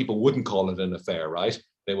 A lot of people wouldn't call it an affair, right?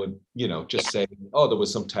 They would, just say, oh, there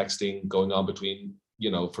was some texting going on between,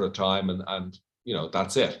 for a time and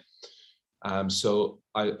that's it. So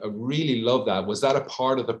I really love that. Was that a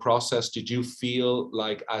part of the process? Did you feel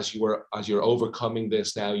like as you're overcoming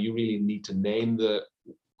this now, you really need to name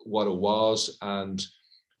what it was and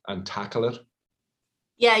tackle it?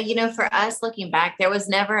 Yeah, for us looking back, there was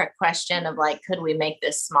never a question of could we make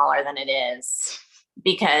this smaller than it is?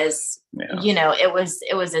 Because it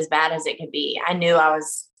was as bad as it could be. I knew I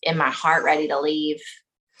was in my heart ready to leave.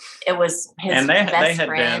 It was his and they had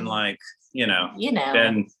friend. been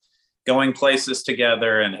been going places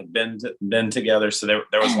together and had been together. So there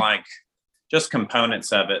was just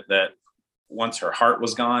components of it that once her heart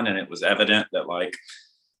was gone and it was evident that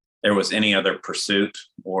there was any other pursuit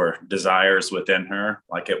or desires within her,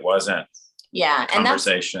 it wasn't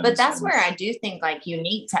conversations. That's where I do think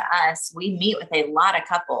unique to us, we meet with a lot of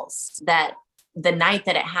couples that the night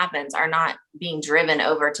that it happens are not being driven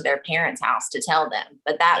over to their parents' house to tell them,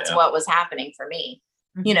 but that's what was happening for me.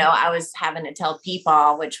 I was having to tell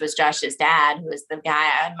Peepaw, which was Josh's dad, who was the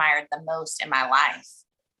guy I admired the most in my life.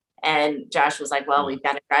 And Josh was like, well, we've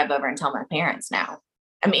got to drive over and tell my parents now.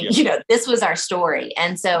 I mean, this was our story.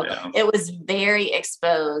 And so it was very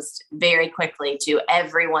exposed very quickly to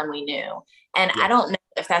everyone we knew. And I don't know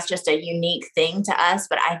if that's just a unique thing to us,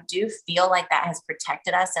 but I do feel like that has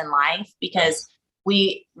protected us in life because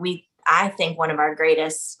I think one of our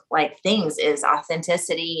greatest things is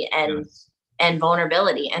authenticity and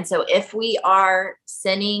vulnerability. And so if we are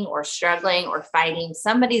sinning or struggling or fighting,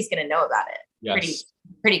 somebody's going to know about it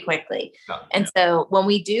pretty quickly. And so when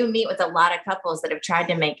we do meet with a lot of couples that have tried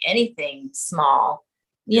to make anything small,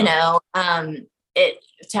 it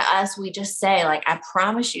to us, we just say I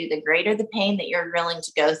promise you, the greater the pain that you're willing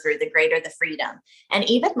to go through, the greater the freedom. And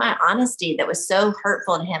even my honesty that was so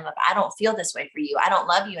hurtful to him of, I don't feel this way for you, I don't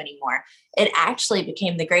love you anymore. It actually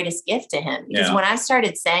became the greatest gift to him because when I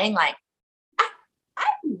started saying I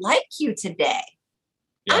like you today.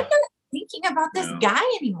 I'm not thinking about this guy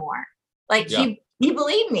anymore. he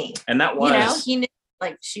believed me. And that was, you know, he knew,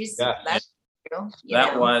 like, that's true.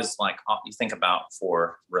 That was like, you think about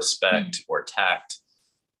for respect or tact,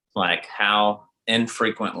 like how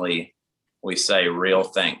infrequently we say real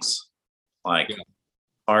things, like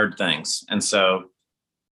hard things. And so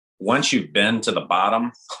once you've been to the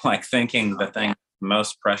bottom, like thinking the thing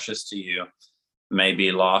most precious to you may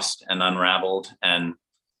be lost and unraveled, and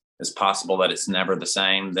it's possible that it's never the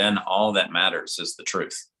same, then all that matters is the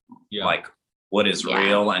truth. Like what is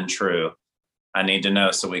real and true. I need to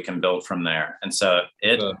know so we can build from there. And so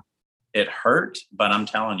it hurt, but I'm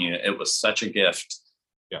telling you, it was such a gift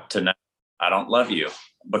to know I don't love you,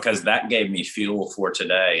 because that gave me fuel for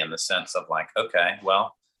today, in the sense of like, okay,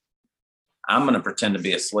 well, I'm going to pretend to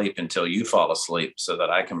be asleep until you fall asleep so that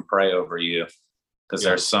I can pray over you, because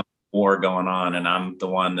there's some war going on and I'm the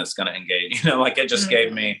one that's going to engage, like it just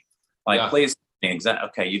gave me like, please,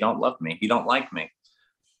 okay, you don't love me. You don't like me.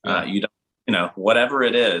 You don't, whatever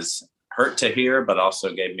it is, hurt to hear, but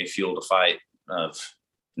also gave me fuel to fight, of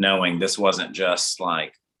knowing this wasn't just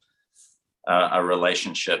like a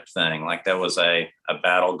relationship thing. Like there was a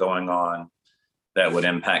battle going on that would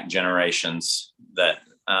impact generations, that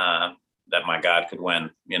my God could win,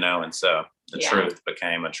 and so the truth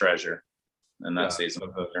became a treasure in that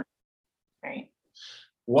season. Right.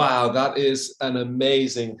 Wow, that is an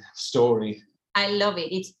amazing story. I love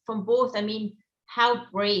it. It's from both. I mean, how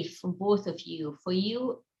brave from both of you. For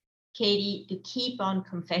you, Katie, to keep on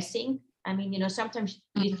confessing. I mean, sometimes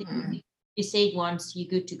you think you say it once, you're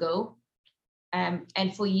good to go.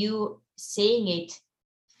 And for you, saying it,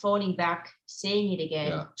 falling back, saying it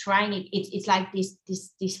again, trying it. It's like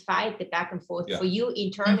this fight, the back and forth for you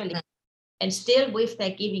internally, and still with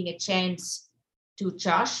that giving a chance to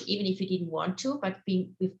Josh, even if you didn't want to, but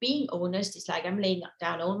being honest, it's like I'm laying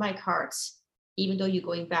down all my cards, even though you're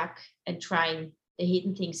going back and trying the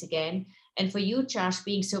hidden things again. And for you, Josh,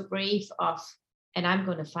 being so brave and I'm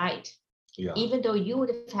going to fight, even though you would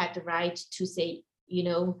have had the right to say,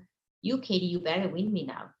 you, Katie, you better win me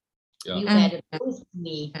now. You better prove to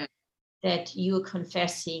me that you're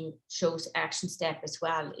confessing shows action step as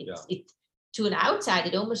well. It to an outside,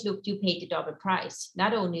 it almost looked you paid the double price.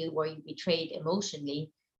 Not only were you betrayed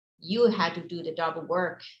emotionally, you had to do the double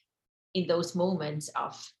work in those moments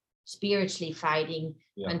of spiritually fighting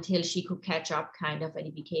until she could catch up, kind of, and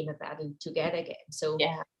it became a battle together again. So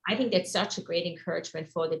I think that's such a great encouragement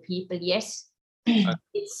for the people. Yes,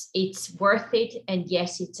 it's worth it, and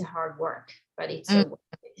yes, it's a hard work, but it's so worth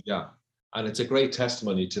it. Yeah, and it's a great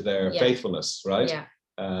testimony to their faithfulness, right? Yeah.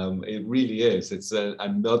 It really is. It's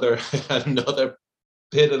another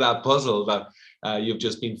bit of that puzzle that you've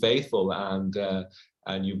just been faithful, and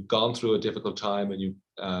you've gone through a difficult time, and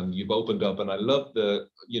you've opened up. And I love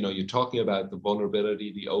you're talking about the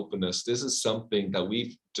vulnerability, the openness. This is something that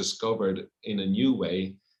we've discovered in a new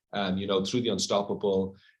way, through the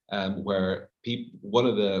Unstoppable, where one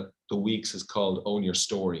of the weeks is called Own Your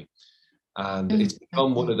Story. And it's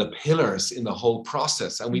become one of the pillars in the whole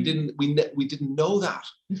process. And we didn't know that.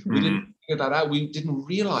 We didn't figure that out. We didn't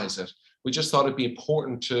realize it. We just thought it'd be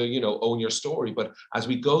important to, own your story. But as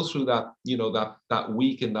we go through that, that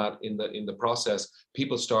week in the process,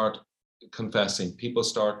 people start confessing. People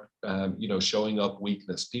start, showing up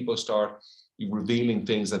weakness. People start revealing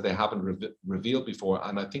things that they haven't revealed before.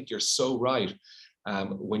 And I think you're so right.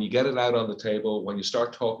 When you get it out on the table, when you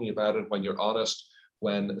start talking about it, when you're honest,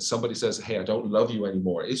 when somebody says, hey, I don't love you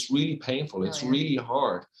anymore, it's really painful. It's really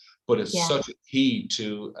hard, but it's such a key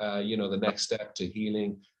to, the next step to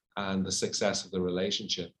healing and the success of the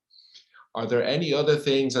relationship. Are there any other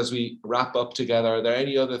things, as we wrap up together, are there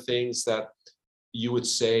any other things that you would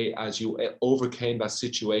say as you overcame that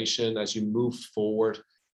situation, as you moved forward,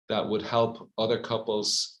 that would help other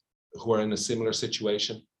couples who are in a similar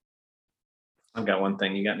situation? I've got one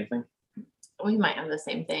thing. You got anything? We might have the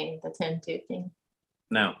same thing, the 10-2 thing.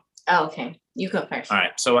 No. Oh, okay. You go first. All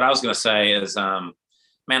right. So what I was going to say is,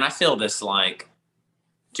 man, I feel this, like,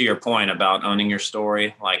 to your point about owning your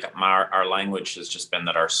story, like our language has just been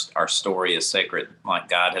that our story is sacred. Like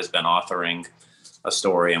God has been authoring a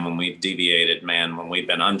story. And when we've deviated, man, when we've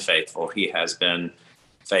been unfaithful, he has been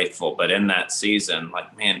faithful. But in that season,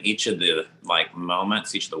 like, man, each of the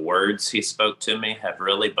moments, each of the words he spoke to me have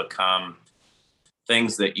really become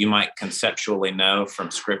things that you might conceptually know from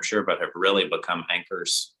scripture, but have really become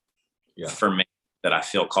anchors for me that I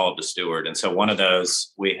feel called to steward. And so one of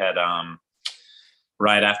those, we had,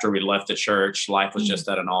 right after we left the church, life was just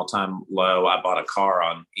at an all-time low. I bought a car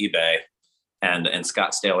on eBay, and in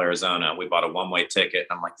Scottsdale, Arizona, we bought a one-way ticket.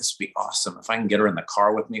 And I'm like, this would be awesome. If I can get her in the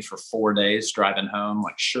car with me for 4 days driving home,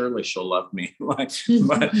 like, surely she'll love me. But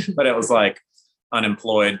it was like,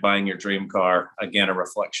 unemployed, buying your dream car. Again, a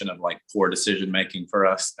reflection of like poor decision making for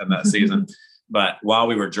us in that season. But while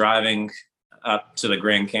we were driving up to the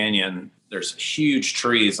Grand Canyon, there's huge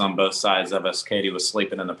trees on both sides of us. Katie was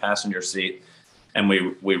sleeping in the passenger seat, and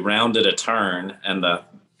we rounded a turn, and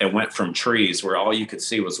it went from trees where all you could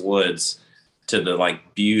see was woods to the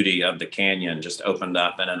like beauty of the canyon just opened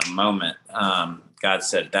up. And in a moment, God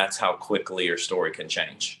said, that's how quickly your story can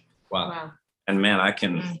change. Wow. And man, I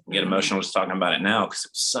can get emotional just talking about it now, because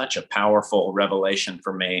it's such a powerful revelation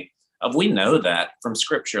for me we know that from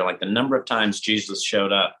scripture, like the number of times Jesus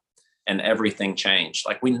showed up and everything changed.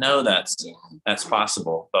 Like we know that's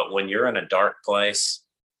possible. But when you're in a dark place,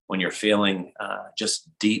 when you're feeling just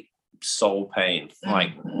deep soul pain,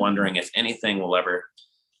 like wondering if anything will ever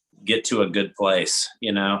get to a good place,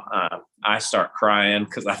 I start crying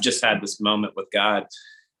because I've just had this moment with God.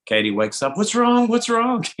 Katie wakes up, what's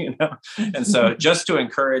wrong? And so just to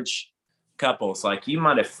encourage couples, like you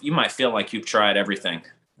might feel like you've tried everything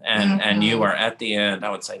and you are at the end, I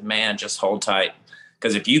would say, man, just hold tight.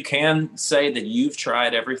 Because if you can say that you've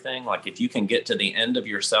tried everything, like if you can get to the end of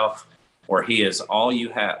yourself where he is all you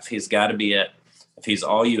have, he's got to be it. If he's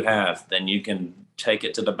all you have, then you can take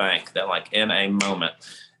it to the bank that like in a moment,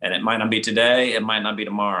 and it might not be today, it might not be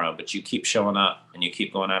tomorrow, but you keep showing up and you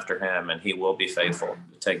keep going after him, and he will be faithful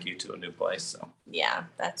to take you to a new place. So yeah,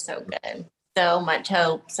 that's so good. So much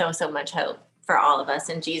hope, so much hope for all of us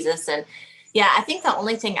in Jesus. And yeah, I think the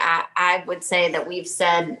only thing I would say that we've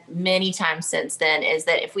said many times since then is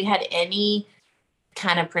that if we had any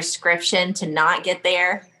kind of prescription to not get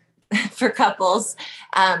there for couples,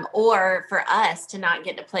 or for us to not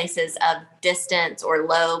get to places of distance or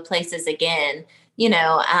low places again,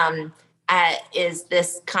 is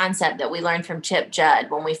this concept that we learned from Chip Judd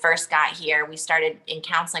when we first got here. We started in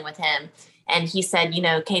counseling with him, and he said,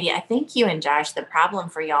 Katie, I think you and Josh, the problem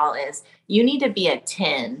for y'all is you need to be a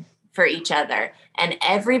 10 for each other, and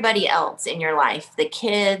everybody else in your life, the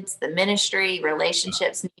kids, the ministry,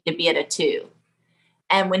 relationships, need to be at a 2.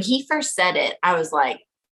 And when he first said it, I was like,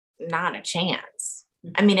 not a chance.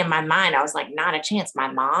 I mean, in my mind, I was like, not a chance. My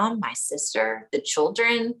mom, my sister, the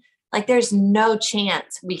children, like there's no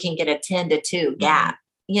chance we can get a 10-2 gap,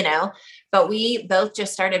 but we both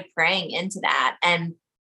just started praying into that and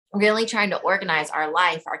really trying to organize our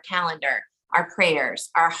life, our calendar, our prayers,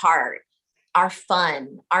 our heart, our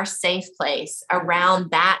fun, our safe place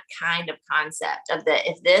around that kind of concept of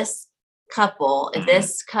if this couple, if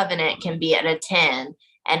this covenant can be at a 10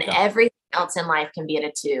 and everything else in life can be at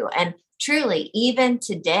a 2. And truly, even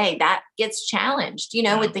today, that gets challenged,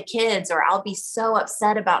 with the kids, or I'll be so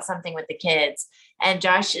upset about something with the kids. And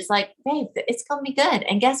Josh is like, babe, it's going to be good.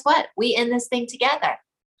 And guess what? We end this thing together,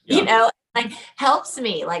 like helps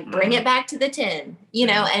me like bring it back to the 10,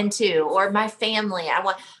 and 2, or my family.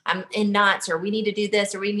 I'm in knots, or we need to do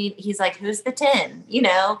this, or he's like, who's the 10,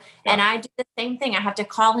 and I do the same thing. I have to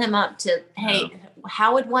call him up to, hey,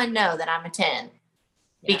 how would one know that I'm a 10?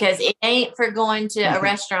 Because it ain't for going to a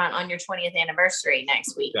restaurant on your 20th anniversary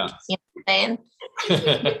next week. Yeah. You know what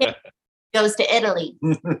I'm saying? Goes to Italy.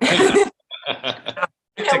 So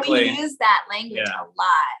we use that language a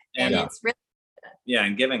lot. And it's really good. Yeah,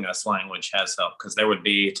 and giving us language has helped, because there would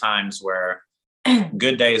be times where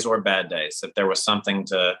good days or bad days, if there was something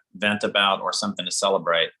to vent about or something to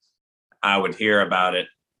celebrate, I would hear about it.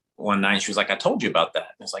 One night she was like, I told you about that.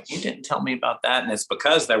 And it's like, you didn't tell me about that. And it's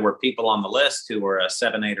because there were people on the list who were a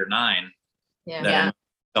 7, 8, or 9 that in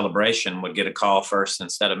celebration would get a call first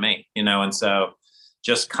instead of me, and so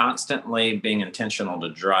just constantly being intentional to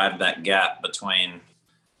drive that gap between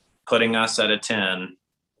putting us at a 10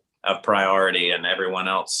 of priority and everyone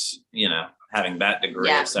else, having that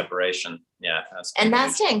degree of separation. Yeah.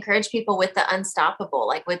 That's to encourage people with the Unstoppable,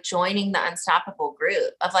 like with joining the Unstoppable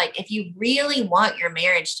group of like, if you really want your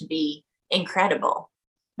marriage to be incredible,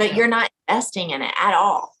 but you're not investing in it at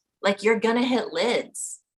all, like you're going to hit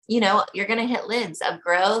lids, you're going to hit lids of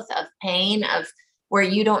growth, of pain, of where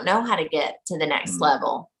you don't know how to get to the next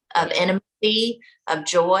level of intimacy, of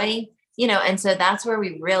joy, and so that's where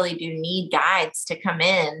we really do need guides to come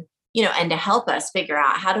in, and to help us figure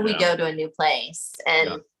out how do we go to a new place.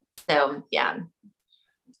 And so,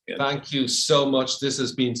 Thank you so much. This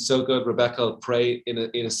has been so good. Rebecca, I'll pray in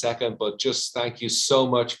a second, but just thank you so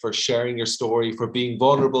much for sharing your story, for being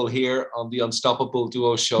vulnerable here on the Unstoppable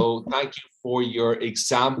Duo Show. Thank you for your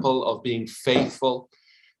example of being faithful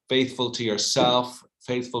to yourself,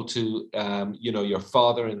 faithful to, your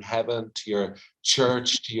Father in heaven, to your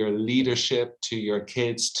church, to your leadership, to your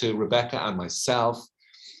kids, to Rebecca and myself,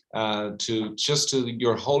 to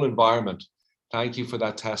your whole environment. Thank you for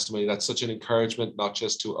that testimony. That's such an encouragement, not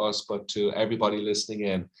just to us, but to everybody listening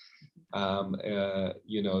in.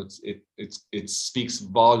 It speaks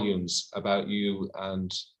volumes about you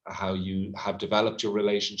and how you have developed your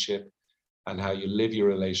relationship and how you live your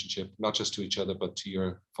relationship, not just to each other, but to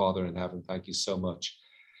your Father in heaven. Thank you so much.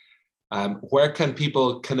 Where can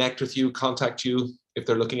people connect with you, contact you if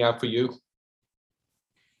they're looking out for you?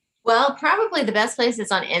 Well, probably the best place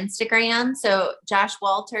is on Instagram. So Josh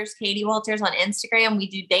Walters, Katie Walters on Instagram. We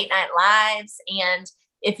do date night lives. And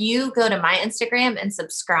if you go to my Instagram and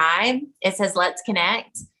subscribe, it says Let's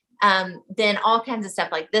Connect. Then all kinds of stuff.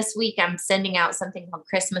 Like this week, I'm sending out something called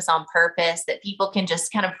Christmas on Purpose that people can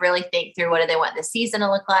just kind of really think through, what do they want the season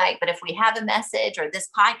to look like? But if we have a message or this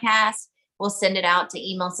podcast, we'll send it out to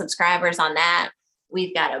email subscribers on that.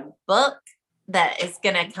 We've got a book that is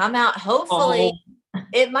going to come out. Hopefully,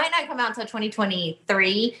 it might not come out until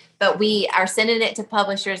 2023, but we are sending it to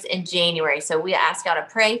publishers in January. So we ask y'all to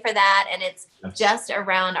pray for that. And it's just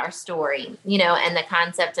around our story, and the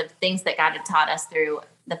concept of things that God had taught us through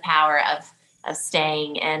the power of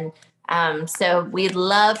staying. And so we'd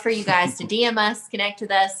love for you guys to DM us, connect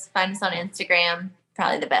with us, find us on Instagram,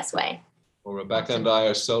 probably the best way. Well, Rebecca and I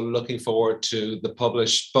are so looking forward to the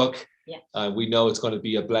published book. Yeah. We know it's going to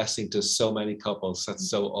be a blessing to so many couples. That's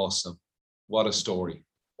so awesome. What a story.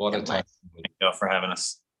 What a time. Thank you for having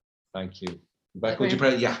us. Thank you. Rebecca, would you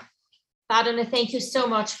pray? Yeah. Father, thank you so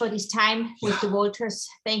much for this time with the Walters.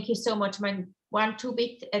 Thank you so much.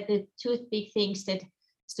 The two big things that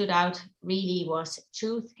stood out really was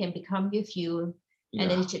truth can become your fuel,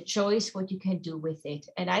 and it's a choice what you can do with it.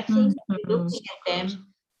 And I think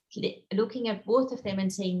looking at both of them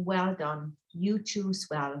and saying, well done, you choose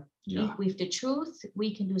well. With the truth,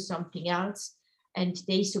 we can do something else. And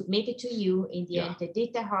they submitted to you in the end. They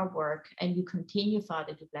did their hard work, and you continue,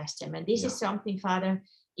 Father, to bless them. And this is something, Father,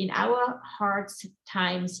 in our hard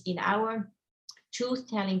times, in our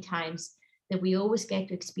truth-telling times, that we always get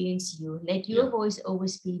to experience you. Let your voice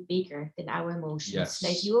always be bigger than our emotions. Yes.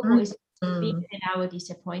 Let your voice be bigger than our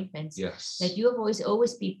disappointments. Yes. Let your voice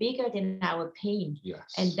always be bigger than our pain.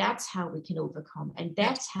 Yes. And that's how we can overcome. And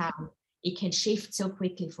that's how it can shift so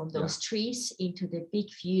quickly from those trees into the big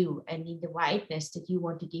view and in the wideness that you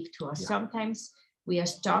want to give to us. Sometimes we are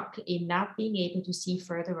stuck in not being able to see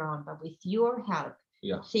further on, but with your help,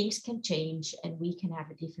 things can change and we can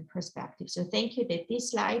have a different perspective. So thank you that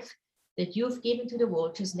this life that you've given to the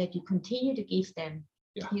Walters and that you continue to give them,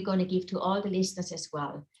 you're going to give to all the listeners as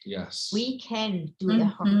well. Yes. We can do the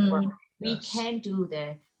hard work. We can do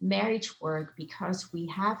the marriage work because we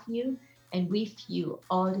have you. And with you,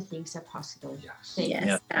 all the things are possible. Yes.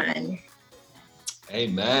 Yes, God.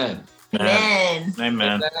 Amen. Amen.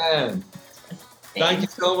 Amen. Thank you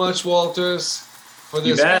so much, Walters, for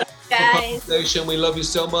this conversation. We love you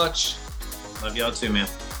so much. Love y'all too, man.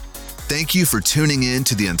 Thank you for tuning in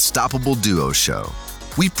to the Unstoppable Duo Show.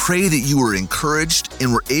 We pray that you were encouraged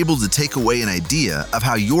and were able to take away an idea of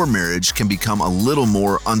how your marriage can become a little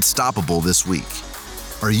more unstoppable this week.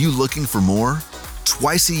 Are you looking for more?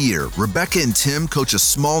 Twice a year, Rebecca and Tim coach a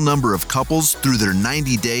small number of couples through their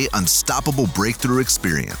 90-day Unstoppable Breakthrough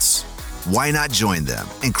experience. Why not join them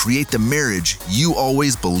and create the marriage you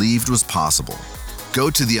always believed was possible? Go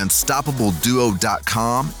to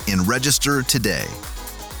theunstoppableduo.com and register today.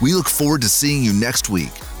 We look forward to seeing you next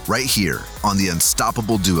week, right here on the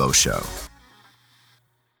Unstoppable Duo Show.